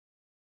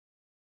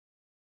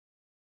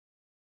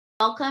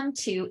Welcome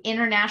to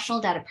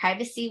International Data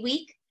Privacy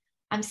Week.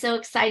 I'm so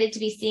excited to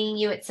be seeing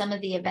you at some of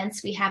the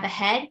events we have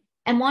ahead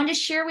and want to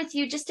share with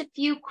you just a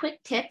few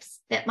quick tips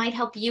that might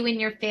help you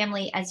and your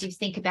family as you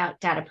think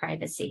about data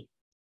privacy.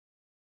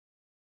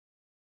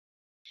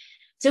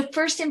 So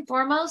first and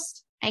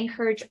foremost, I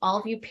encourage all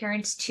of you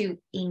parents to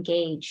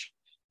engage.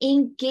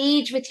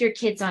 Engage with your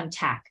kids on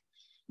tech.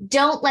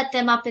 Don't let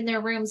them up in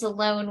their rooms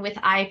alone with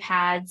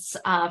iPads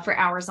for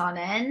hours on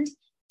end.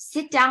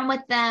 Sit down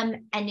with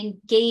them and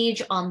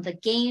engage on the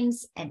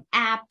games and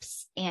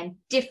apps and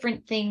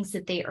different things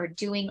that they are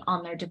doing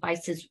on their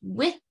devices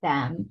with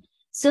them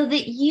so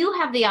that you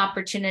have the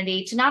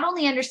opportunity to not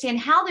only understand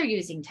how they're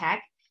using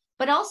tech,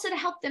 but also to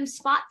help them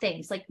spot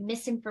things like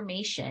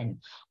misinformation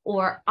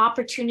or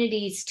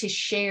opportunities to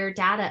share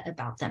data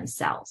about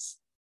themselves.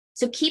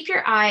 So keep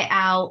your eye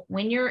out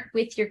when you're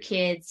with your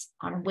kids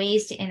on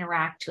ways to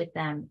interact with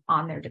them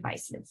on their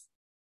devices.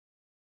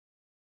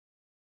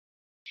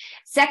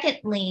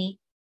 Secondly,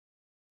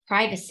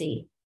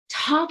 privacy.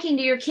 Talking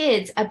to your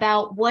kids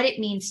about what it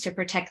means to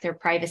protect their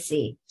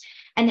privacy.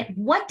 And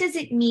what does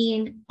it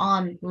mean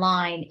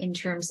online in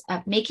terms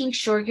of making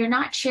sure you're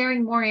not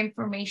sharing more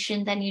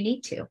information than you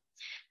need to.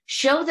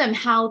 Show them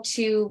how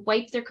to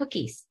wipe their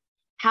cookies,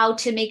 how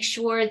to make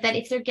sure that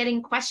if they're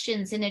getting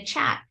questions in a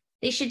chat,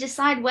 they should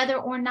decide whether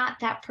or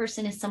not that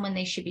person is someone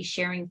they should be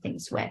sharing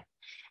things with.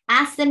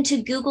 Ask them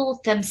to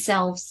Google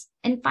themselves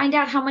and find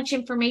out how much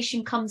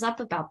information comes up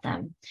about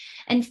them.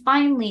 And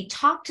finally,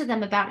 talk to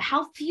them about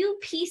how few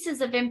pieces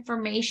of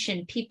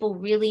information people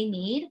really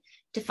need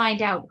to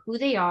find out who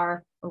they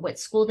are or what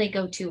school they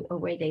go to or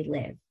where they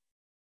live.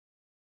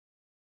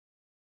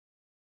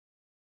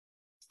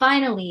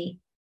 Finally,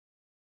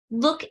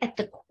 look at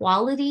the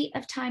quality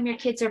of time your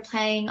kids are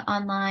playing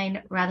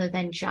online rather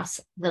than just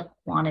the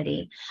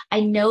quantity.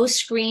 I know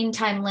screen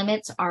time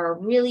limits are a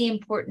really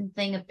important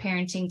thing of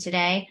parenting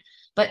today,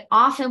 but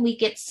often we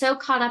get so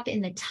caught up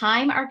in the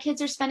time our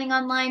kids are spending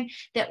online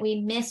that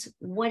we miss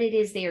what it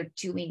is they are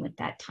doing with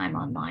that time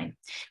online.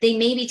 They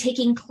may be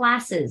taking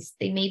classes,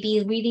 they may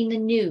be reading the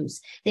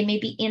news, they may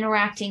be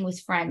interacting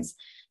with friends.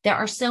 There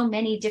are so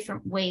many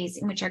different ways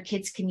in which our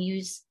kids can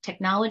use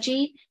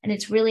technology, and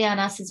it's really on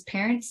us as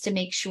parents to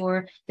make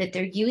sure that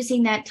they're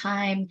using that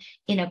time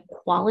in a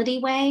quality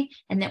way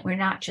and that we're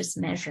not just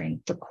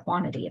measuring the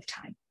quantity of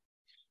time.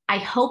 I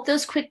hope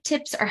those quick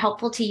tips are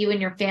helpful to you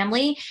and your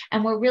family,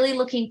 and we're really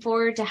looking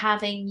forward to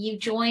having you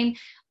join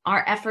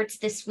our efforts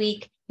this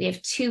week. We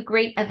have 2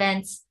 great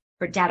events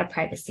for Data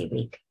Privacy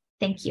Week.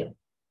 Thank you.